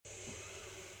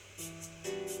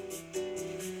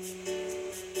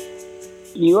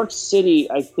New York City,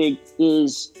 I think,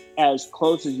 is as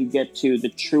close as you get to the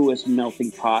truest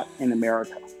melting pot in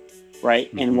America, right?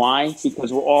 Mm-hmm. And why?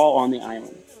 Because we're all on the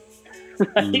island,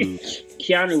 right?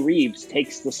 Keanu Reeves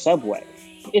takes the subway.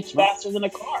 It's faster than a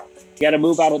car. You got to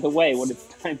move out of the way when it's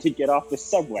time to get off the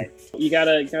subway. You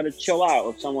gotta chill out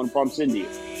if someone bumps into you.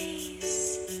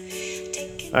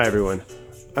 Hi, everyone.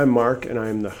 I'm Mark, and I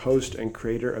am the host and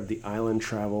creator of the Island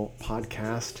Travel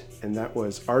Podcast, and that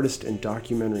was artist and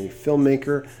documentary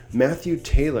filmmaker Matthew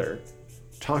Taylor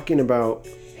talking about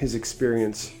his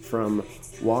experience from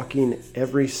walking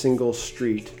every single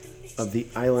street of the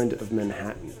island of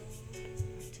Manhattan.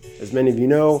 As many of you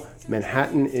know,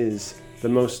 Manhattan is the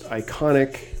most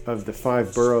iconic of the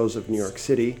 5 boroughs of New York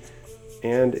City,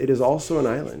 and it is also an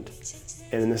island.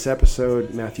 And in this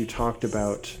episode, Matthew talked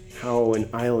about how an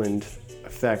island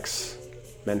affects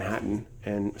Manhattan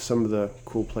and some of the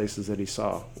cool places that he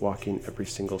saw walking every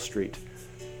single street.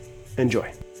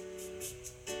 Enjoy.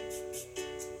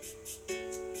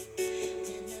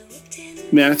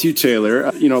 Matthew Taylor,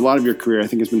 a lot of your career I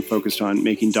think has been focused on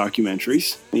making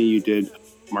documentaries. You did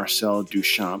Marcel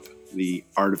Duchamp, The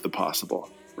Art of the Possible,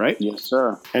 right? Yes,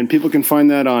 sir. And people can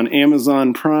find that on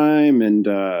Amazon Prime and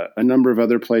a number of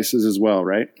other places as well,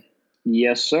 right?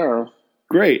 Yes, sir.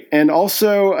 Great. And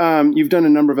also, you've done a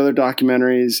number of other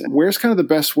documentaries. Where's kind of the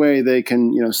best way they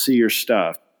can, see your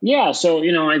stuff? Yeah. So,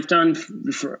 I've done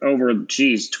for over,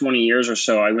 20 years or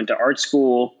so. I went to art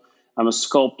school. I'm a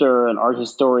sculptor, an art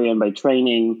historian by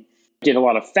training. Did a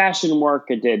lot of fashion work.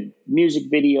 I did music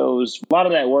videos. A lot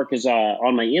of that work is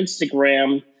on my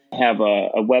Instagram. I have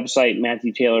a website,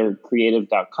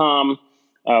 MatthewTaylorCreative.com.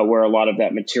 Where a lot of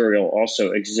that material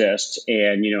also exists.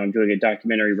 And, I'm doing a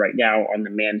documentary right now on the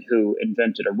man who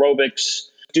invented aerobics.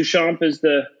 Duchamp is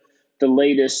the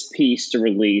latest piece to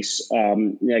release.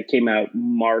 That came out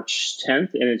March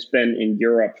 10th, and it's been in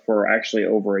Europe for actually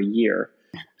over a year.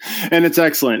 And it's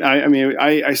excellent.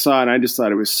 I saw it and I just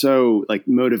thought it was so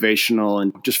motivational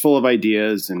and just full of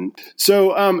ideas. And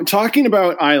so talking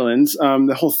about islands,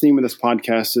 the whole theme of this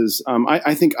podcast is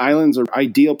I think islands are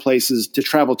ideal places to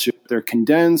travel to. They're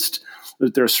condensed.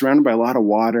 They're surrounded by a lot of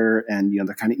water and,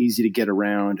 they're kind of easy to get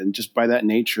around. And just by that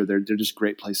nature, they're just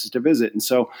great places to visit. And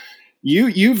so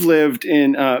you've lived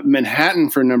in Manhattan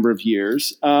for a number of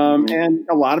years and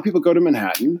a lot of people go to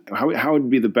Manhattan. How would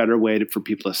be the better way for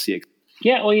people to see it?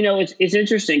 Yeah, well, it's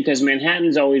interesting because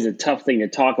Manhattan's always a tough thing to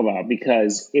talk about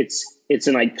because it's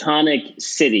an iconic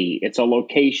city. It's a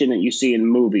location that you see in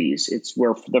movies. It's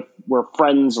where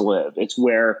Friends live. It's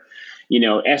where,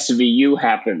 SVU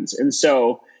happens. And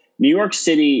so New York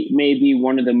City may be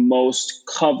one of the most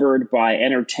covered by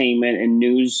entertainment and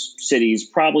news cities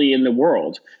probably in the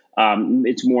world.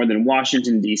 It's more than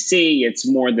Washington, D.C. It's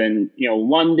more than,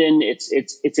 London. It's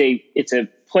a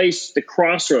place, the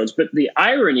crossroads. But the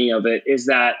irony of it is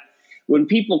that when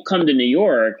people come to New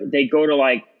York, they go to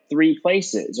like 3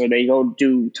 places, or they go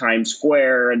do Times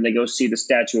Square and they go see the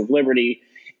Statue of Liberty.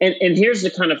 And here's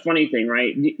the kind of funny thing,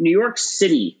 right? New York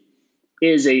City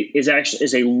is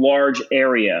a large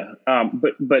area,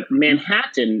 but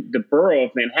Manhattan, the borough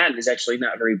of Manhattan, is actually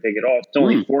not very big at all. It's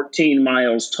only 14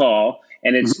 miles tall,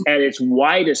 and it's at its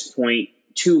widest point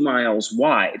 2 miles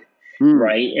wide.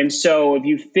 Right. And so if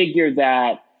you figure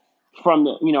that from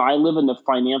I live in the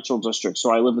financial district,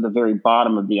 so I live at the very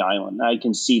bottom of the island. I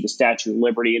can see the Statue of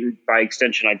Liberty, and by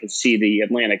extension, I can see the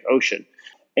Atlantic Ocean.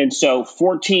 And so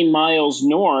 14 miles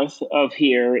north of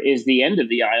here is the end of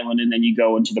the island, and then you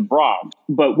go into the Bronx.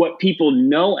 But what people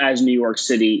know as New York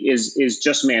City is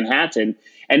just Manhattan.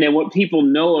 And then what people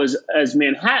know as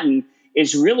Manhattan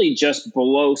is really just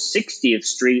below 60th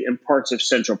Street and parts of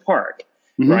Central Park.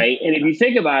 Right. And if you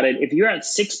think about it, if you're at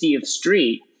 60th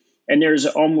Street and there's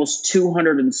almost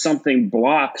 200 and something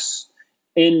blocks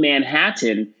in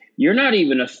Manhattan, you're not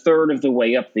even a third of the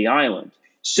way up the island.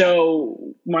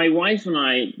 So my wife and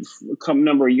I, a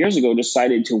number of years ago,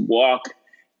 decided to walk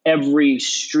every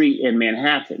street in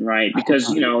Manhattan. Right. Because,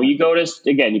 you go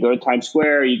to Times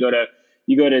Square, you go to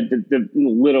the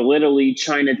Little Italy,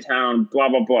 Chinatown, blah,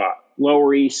 blah, blah.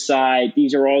 Lower East Side.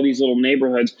 These are all these little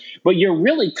neighborhoods, but you're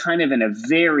really kind of in a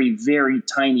very, very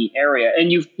tiny area.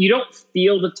 And you don't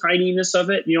feel the tininess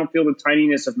of it. You don't feel the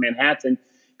tininess of Manhattan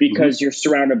because you're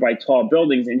surrounded by tall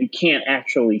buildings and you can't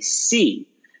actually see.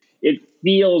 It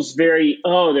feels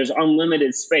there's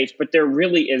unlimited space, but there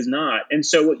really is not. And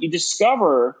so what you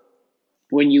discover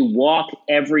when you walk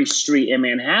every street in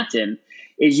Manhattan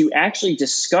is you actually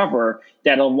discover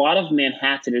that a lot of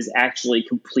Manhattan is actually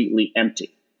completely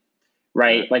empty.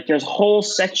 Right? Like there's whole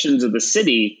sections of the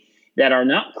city that are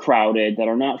not crowded, that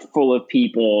are not full of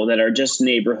people, that are just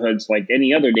neighborhoods like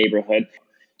any other neighborhood.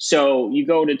 So you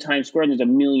go to Times Square and there's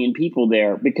a million people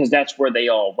there because that's where they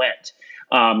all went.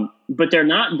 But they're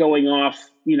not going off,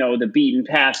 the beaten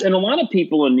path. And a lot of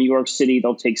people in New York City,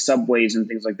 they'll take subways and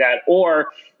things like that. Or,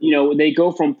 they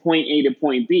go from point A to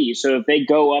point B. So if they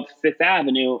go up Fifth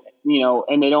Avenue,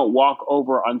 and they don't walk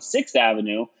over on Sixth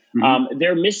Avenue,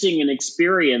 they're missing an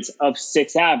experience of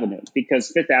Sixth Avenue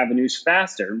because Fifth Avenue is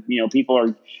faster. People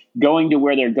are going to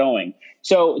where they're going.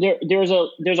 So there's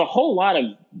a whole lot of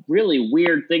really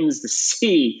weird things to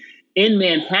see in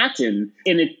Manhattan,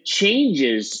 and it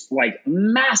changes like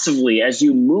massively as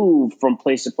you move from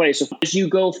place to place. So as you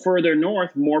go further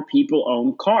north, more people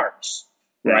own cars,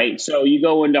 right? So you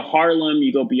go into Harlem,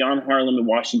 you go beyond Harlem to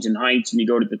Washington Heights, and you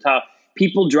go to the top.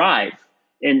 People drive,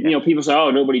 and people say,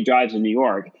 "Oh, nobody drives in New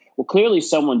York." Well, clearly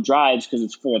someone drives because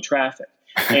it's full of traffic.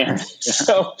 And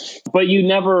so, but you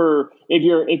never, if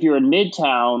you're in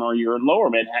Midtown or you're in Lower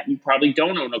Manhattan, you probably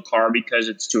don't own a car because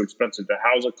it's too expensive to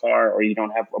house a car, or you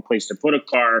don't have a place to put a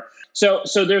car. So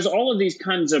there's all of these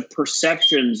kinds of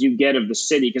perceptions you get of the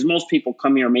city, because most people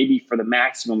come here maybe for the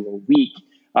maximum of a week,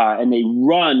 and they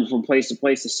run from place to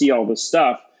place to see all this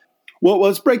stuff. Well,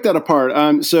 let's break that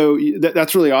apart. So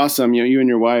that's really awesome. You and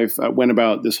your wife went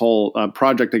about this whole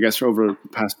project, I guess, over the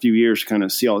past few years to kind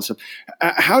of see all this stuff.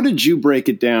 How did you break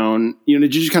it down?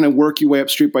 Did you just kind of work your way up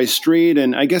street by street?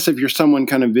 And I guess if you're someone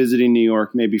kind of visiting New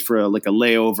York, maybe for a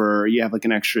layover, or you have like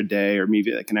an extra day or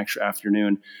maybe like an extra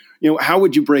afternoon, how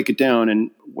would you break it down,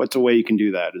 and what's a way you can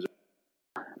do that?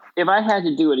 If I had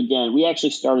to do it again, we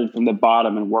actually started from the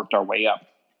bottom and worked our way up.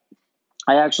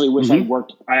 I actually wish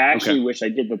wish I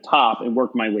did the top and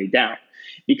worked my way down,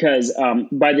 because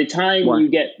by the time you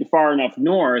get far enough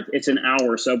north, it's an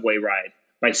hour subway ride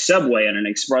by subway on an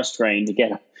express train to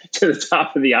get to the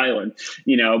top of the island.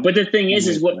 But the thing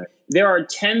is there are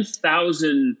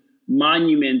 10,000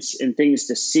 monuments and things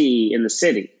to see in the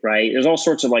city, right? There's all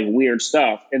sorts of like weird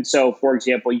stuff. And so, for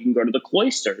example, you can go to the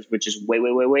Cloisters, which is way,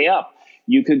 way, way, way up.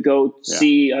 You could go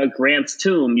see Grant's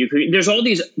tomb. There's all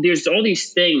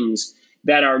these things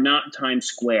that are not Times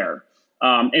Square.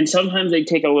 And sometimes they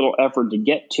take a little effort to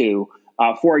get to.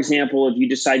 For example, if you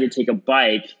decide to take a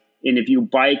bike, and if you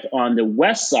bike on the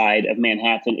west side of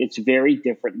Manhattan, it's very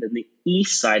different than the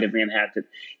east side of Manhattan.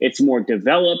 It's more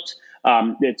developed.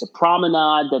 It's a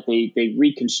promenade that they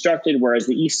reconstructed, whereas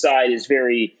the east side is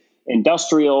very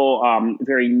industrial,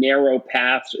 very narrow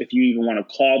paths, if you even want to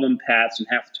call them paths, and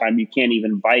half the time you can't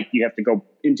even bike. You have to go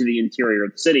into the interior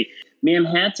of the city.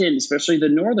 Manhattan, especially the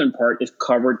northern part, is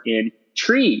covered in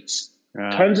trees,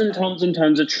 tons and tons and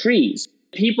tons of trees.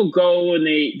 People go and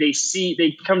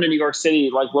they come to New York City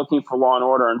like looking for Law and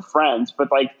Order and Friends,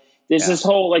 but like there's this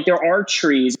whole, like, there are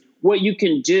trees. What you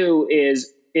can do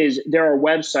is there are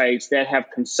websites that have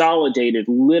consolidated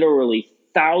literally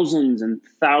thousands and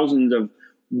thousands of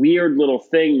weird little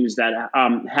things that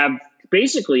have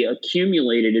basically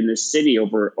accumulated in the city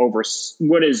over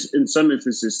what is in some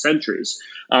instances centuries.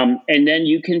 And then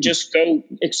you can just go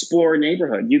explore a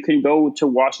neighborhood. You can go to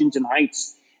Washington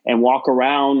Heights and walk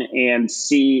around and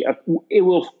see. It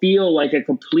will feel like a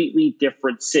completely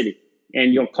different city.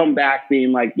 And you'll come back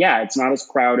being like, yeah, it's not as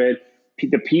crowded.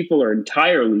 The people are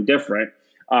entirely different.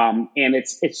 And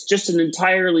it's just an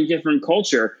entirely different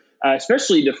culture,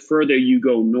 especially the further you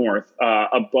go north,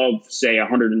 above, say,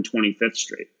 125th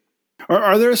Street.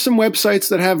 Are there some websites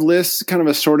that have lists kind of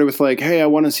assorted with like, hey, I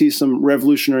want to see some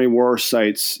Revolutionary War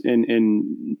sites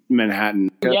in Manhattan?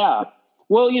 Yeah.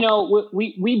 Well,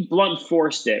 we blunt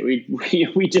forced it.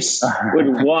 We just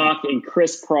would walk and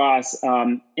crisscross,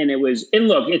 and it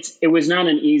was not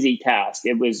an easy task.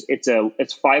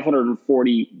 It's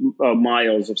 540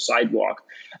 miles of sidewalk.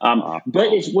 But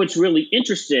what's really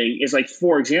interesting is, like,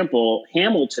 for example,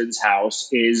 Hamilton's house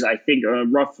is, I think,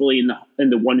 roughly in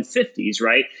the 150s,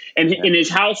 right? And his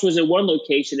house was at one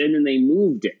location, and then they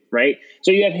moved it, right?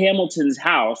 So you have Hamilton's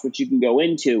house, which you can go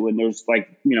into, and there's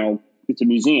it's a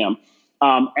museum.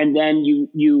 And then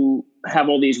you have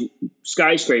all these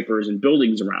skyscrapers and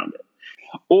buildings around it.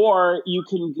 Or you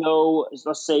can go,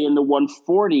 let's say, in the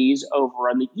 140s over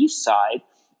on the east side,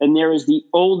 and there is the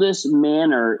oldest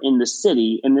manor in the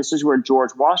city. And this is where George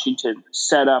Washington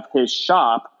set up his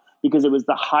shop, because it was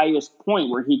the highest point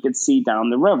where he could see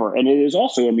down the river. And it is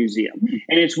also a museum.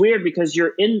 And it's weird because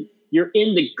you're in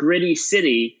the gritty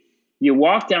city. You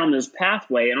walk down this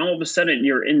pathway, and all of a sudden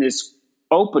you're in this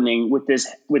opening with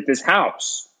this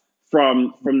house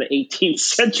from the 18th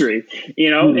century,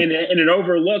 and it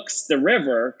overlooks the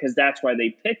river because that's why they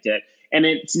picked it. And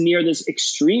it's near this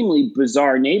extremely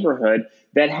bizarre neighborhood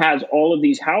that has all of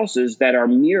these houses that are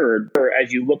mirrored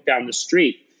as you look down the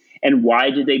street. And why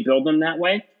did they build them that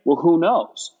way? Well, who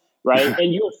knows, right?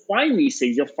 And you'll find these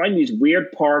things. You'll find these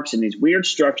weird parks and these weird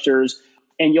structures,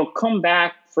 and you'll come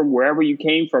back from wherever you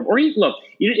came from. Or look,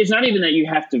 it's not even that you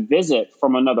have to visit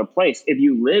from another place. If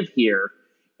you live here,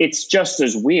 it's just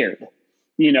as weird.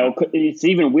 It's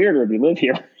even weirder if you live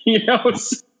here.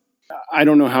 I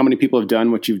don't know how many people have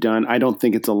done what you've done. I don't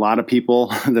think it's a lot of people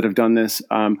that have done this.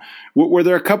 Were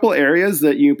there a couple areas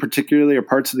that you particularly, or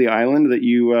parts of the island that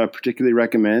you particularly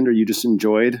recommend, or you just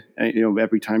enjoyed,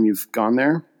 every time you've gone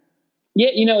there? Yeah,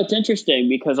 it's interesting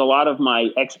because a lot of my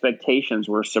expectations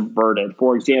were subverted.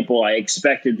 For example, I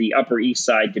expected the Upper East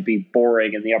Side to be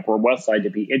boring and the Upper West Side to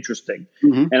be interesting.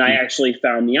 Mm-hmm. And I actually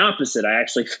found the opposite. I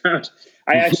actually found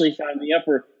the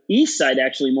Upper East Side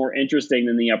actually more interesting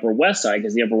than the Upper West Side,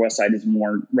 because the Upper West Side is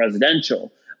more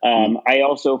residential. I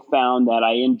also found that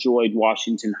I enjoyed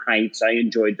Washington Heights. I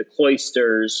enjoyed the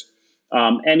Cloisters.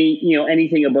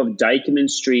 Anything above Dykeman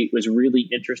Street was really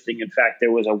interesting. In fact,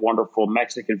 there was a wonderful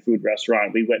Mexican food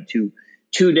restaurant we went to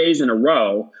 2 days in a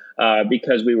row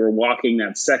because we were walking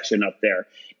that section up there.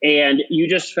 And you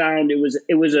just found it was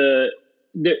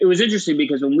interesting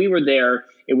because when we were there,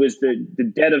 it was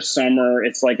the dead of summer.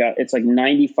 It's like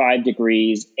 95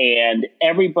 degrees, and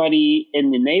everybody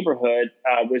in the neighborhood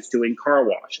was doing car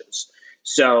washes.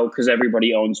 So, because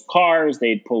everybody owns cars,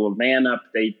 they'd pull a van up,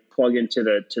 they'd plug into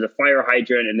the fire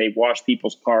hydrant, and they wash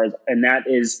people's cars, and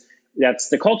that's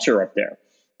the culture up there.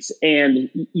 And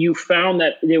you found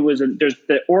that there's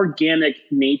the organic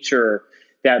nature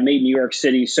that made New York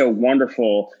City so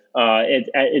wonderful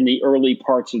in the early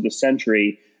parts of the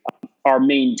century are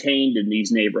maintained in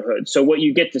these neighborhoods. So what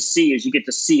you get to see is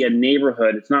a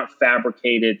neighborhood. It's not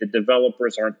fabricated. The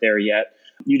developers aren't there yet.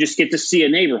 You just get to see a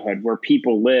neighborhood where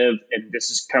people live, and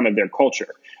this is kind of their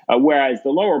culture. Whereas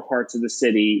the lower parts of the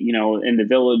city, in the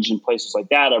village and places like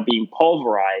that, are being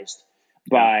pulverized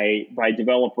by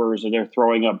developers, and they're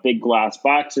throwing up big glass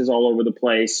boxes all over the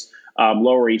place.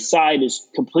 Lower East Side is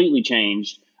completely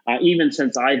changed. Even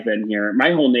since I've been here,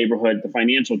 my whole neighborhood, the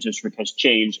financial district, has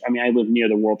changed. I mean, I live near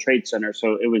the World Trade Center,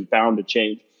 so it was bound to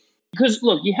change. Because,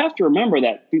 look, you have to remember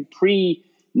that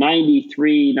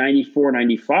pre-93, 94,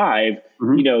 95,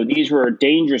 mm-hmm. These were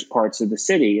dangerous parts of the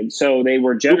city. And so they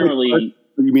were generally...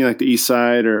 You mean like the East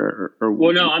Side or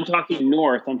Well, no, I'm talking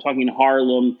north. I'm talking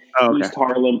Harlem, East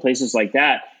Harlem, places like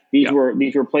that. These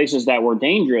were places that were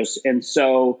dangerous. And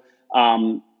so...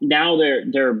 now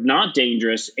they're not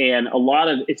dangerous, and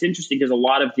it's interesting because a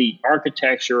lot of the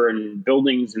architecture and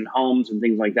buildings and homes and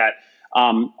things like that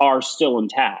are still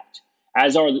intact,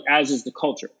 as is the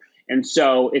culture. And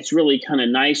so it's really kind of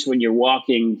nice when you're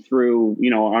walking through,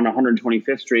 on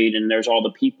 125th Street, and there's all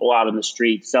the people out in the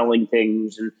street selling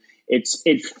things, and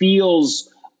it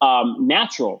feels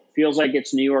natural. Feels like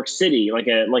it's New York City, like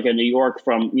a New York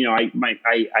from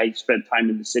I spent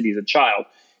time in the city as a child.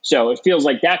 So it feels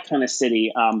like that kind of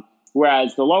city,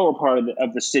 whereas the lower part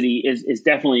of the city is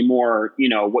definitely more,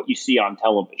 what you see on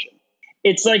television.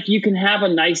 It's like you can have a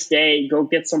nice day, go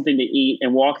get something to eat,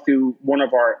 and walk through one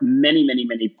of our many, many,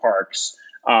 many parks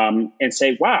and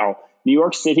say, wow, New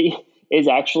York City is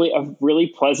actually a really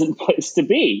pleasant place to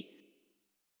be.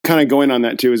 Kind of going on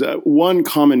that too is one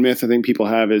common myth I think people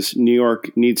have is New York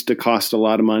needs to cost a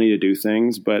lot of money to do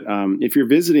things. But if you're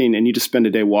visiting and you just spend a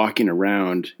day walking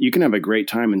around, you can have a great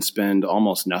time and spend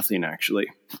almost nothing actually.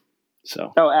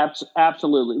 So. Oh,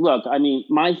 absolutely. Look, I mean,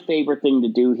 my favorite thing to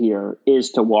do here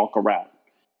is to walk around.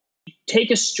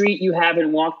 Take a street you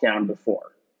haven't walked down before.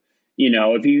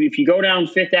 If you go down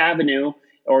Fifth Avenue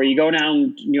or you go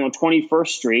down, 21st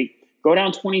Street, go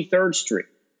down 23rd Street.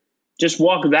 Just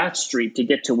walk that street to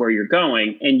get to where you're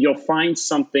going, and you'll find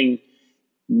something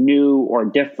new or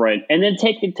different. And then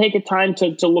take a time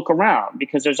to look around,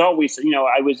 because there's always,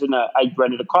 I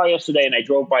rented a car yesterday and I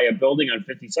drove by a building on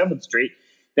 57th Street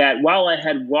that, while I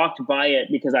had walked by it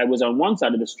because I was on one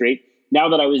side of the street, now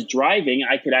that I was driving,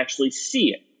 I could actually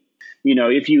see it.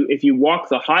 If you walk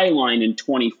the High Line in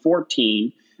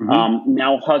 2014, mm-hmm.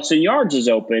 Now Hudson Yards is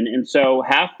open. And so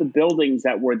half the buildings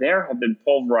that were there have been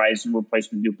pulverized and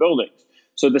replaced with new buildings.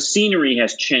 So the scenery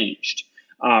has changed.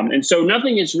 And so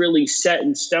nothing is really set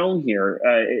in stone here.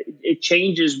 It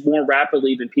changes more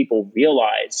rapidly than people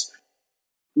realize.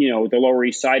 The Lower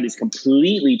East Side is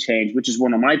completely changed, which is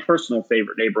one of my personal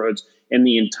favorite neighborhoods in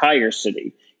the entire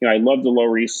city. I love the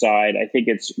Lower East Side. I think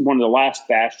it's one of the last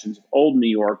bastions of old New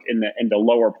York in the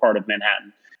lower part of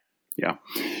Manhattan. Yeah.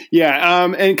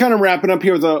 And kind of wrapping up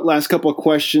here with the last couple of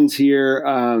questions here.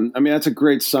 That's a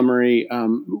great summary.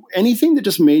 Anything that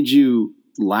just made you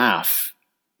laugh,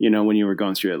 when you were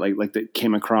going through it, like that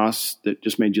came across that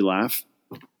just made you laugh?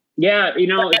 Yeah.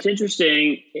 It's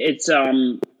interesting. It's,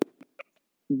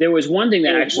 there was one thing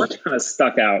that actually kind of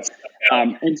stuck out.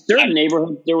 In certain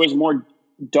neighborhoods, there was more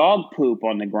dog poop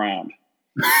on the ground.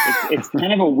 It's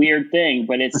kind of a weird thing,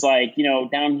 but it's like,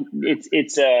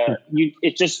 it's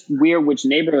just weird which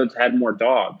neighborhoods had more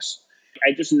dogs.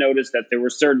 I just noticed that there were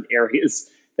certain areas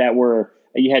that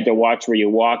you had to watch where you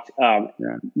walked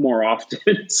more often.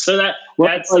 So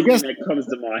that's something that comes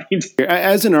to mind.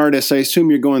 As an artist, I assume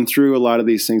you're going through a lot of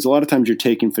these things. A lot of times you're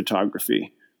taking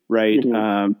photography, right?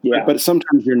 Mm-hmm. But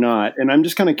sometimes you're not. And I'm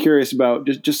just kind of curious about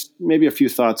just maybe a few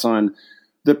thoughts on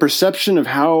the perception of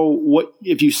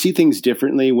if you see things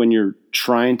differently when you're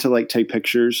trying to like take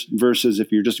pictures versus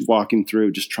if you're just walking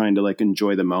through, just trying to like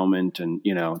enjoy the moment and,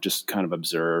 just kind of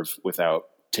observe without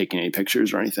taking any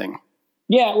pictures or anything.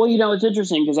 Yeah. Well, it's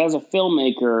interesting because as a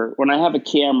filmmaker, when I have a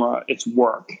camera, it's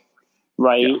work.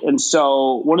 Right. Yeah. And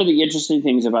so one of the interesting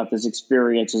things about this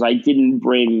experience is I didn't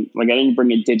bring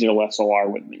a digital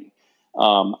SLR with me.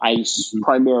 I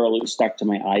primarily stuck to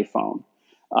my iPhone.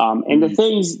 And the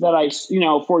things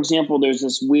that for example, there's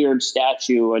this weird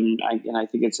statue, and I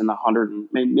think it's in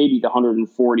maybe the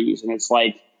 140s, and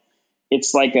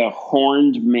it's like a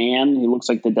horned man. He looks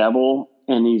like the devil,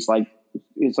 and it's like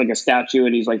a statue,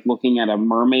 and he's like looking at a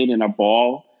mermaid in a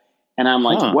ball, and I'm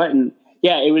like, what? And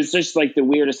yeah, it was just like the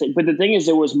weirdest thing. But the thing is,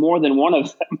 there was more than one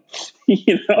of them,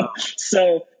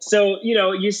 So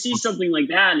you see something like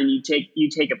that, and you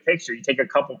take a picture, you take a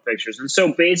couple pictures, and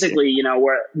so basically,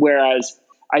 whereas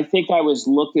I think I was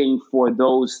looking for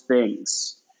those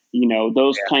things,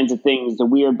 those kinds of things, the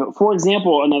weird. But for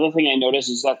example, another thing I noticed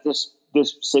is that this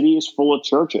city is full of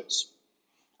churches.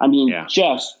 I mean,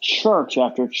 just church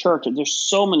after church. There's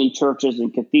so many churches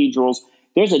and cathedrals.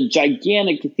 There's a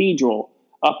gigantic cathedral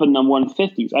up in the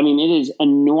 150s. I mean, it is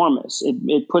enormous.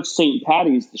 It puts St.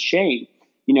 Patty's to shame.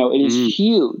 It is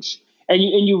huge. And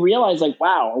you realize, like,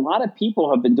 wow, a lot of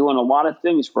people have been doing a lot of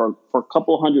things for a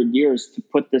couple hundred years to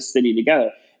put this city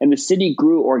together. And the city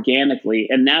grew organically.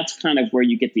 And that's kind of where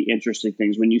you get the interesting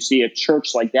things. When you see a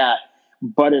church like that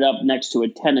butted up next to a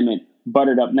tenement,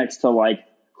 butted up next to, like,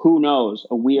 who knows,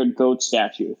 a weird goat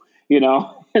statue,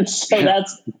 And so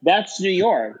that's New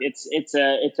York. It's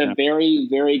a very,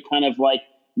 very kind of like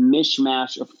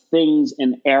mishmash of things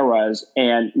and eras.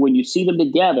 And when you see them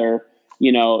together,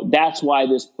 that's why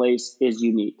this place is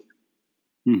unique.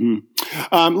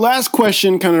 Mm-hmm. Last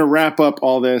question, kind of wrap up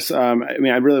all this. I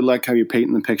really like how you're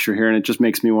painting the picture here, and it just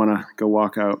makes me want to go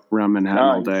walk out around Manhattan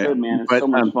all day. Good, man. It's so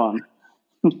much fun.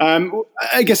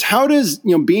 I guess how does,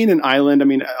 being an island,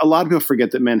 a lot of people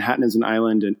forget that Manhattan is an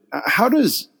island, and how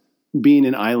does being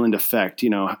an island affect,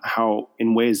 how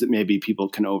in ways that maybe people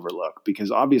can overlook?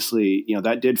 Because obviously,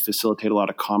 that did facilitate a lot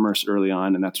of commerce early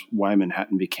on, and that's why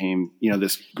Manhattan became,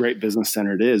 this great business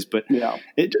center it is. But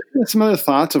some other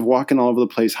thoughts of walking all over the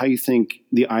place, how you think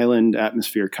the island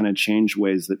atmosphere kind of changed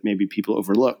ways that maybe people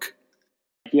overlook?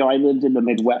 I lived in the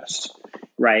Midwest,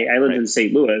 right? I lived in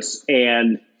St. Louis,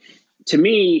 and to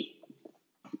me,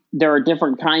 there are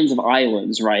different kinds of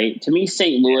islands, right? To me,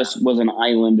 St. Louis was an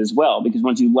island as well, because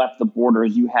once you left the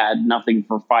borders, you had nothing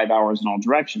for 5 hours in all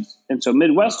directions. And so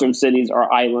Midwestern cities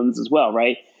are islands as well,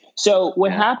 right? So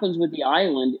what happens with the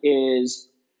island is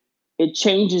it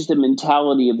changes the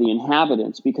mentality of the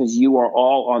inhabitants because you are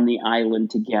all on the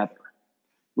island together,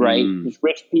 right? There's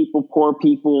rich people, poor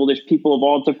people, there's people of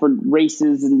all different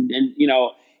races, and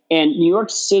New York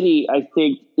City, I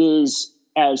think, is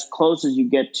as close as you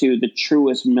get to the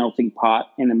truest melting pot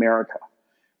in America,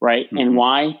 right? Mm-hmm. And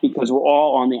why? Because we're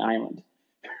all on the island,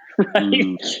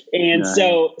 right? And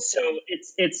so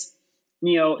it's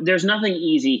there's nothing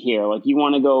easy here. Like, you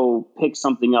want to go pick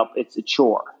something up, it's a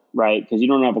chore, right? Because you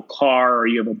don't have a car or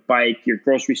you have a bike. Your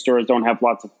grocery stores don't have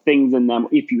lots of things in them.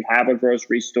 If you have a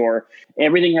grocery store,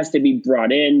 everything has to be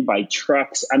brought in by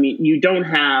trucks. You don't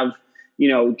have, you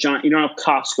don't have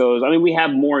Costco's. We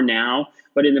have more now.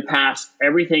 But in the past,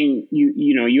 everything,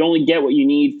 you only get what you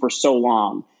need for so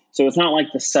long. So it's not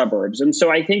like the suburbs. And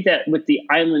so I think that with the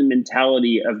island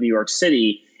mentality of New York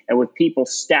City, and with people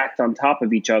stacked on top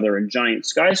of each other in giant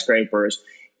skyscrapers,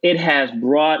 it has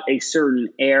brought a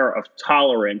certain air of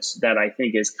tolerance that I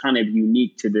think is kind of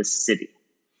unique to this city,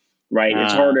 right?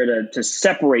 It's harder to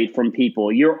separate from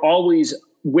people. You're always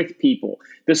with people.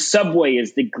 The subway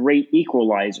is the great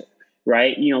equalizer,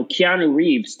 right? Keanu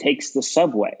Reeves takes the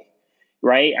subway.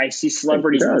 Right. I see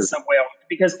celebrities in the subway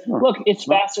because look, it's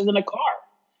faster than a car,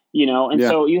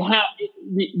 so you have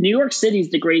New York City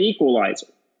is the great equalizer,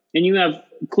 and you have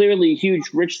clearly huge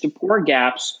rich to poor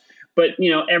gaps, but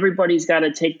everybody's got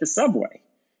to take the subway,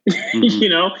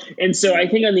 and so I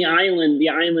think on the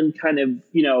island kind of,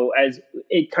 as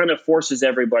it kind of forces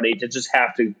everybody to just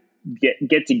have to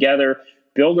get together,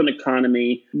 build an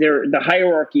economy. The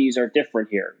hierarchies are different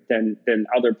here than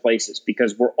other places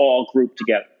because we're all grouped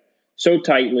together so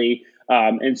tightly.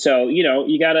 And so,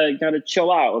 you gotta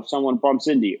chill out if someone bumps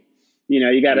into you.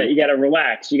 You gotta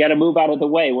relax. You gotta move out of the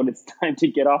way when it's time to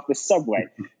get off the subway.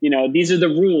 These are the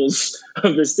rules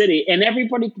of the city, and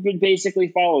everybody basically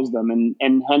follows them,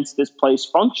 and hence this place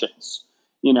functions.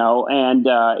 And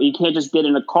you can't just get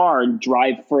in a car and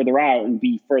drive further out and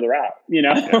be further out.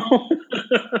 Yeah.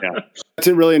 That's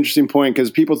a really interesting point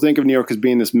because people think of New York as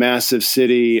being this massive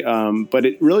city, but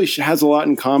it really has a lot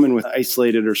in common with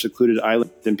isolated or secluded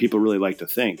island than people really like to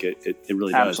think. It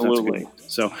really does. Absolutely.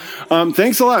 So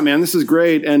thanks a lot, man. This is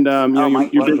great. And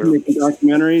you're busy making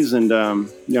documentaries, and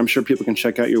I'm sure people can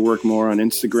check out your work more on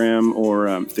Instagram or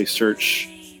if they search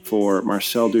for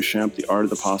Marcel Duchamp, The Art of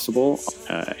the Possible,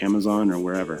 Amazon or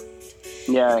wherever.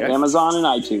 Yeah, okay. Amazon and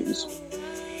iTunes.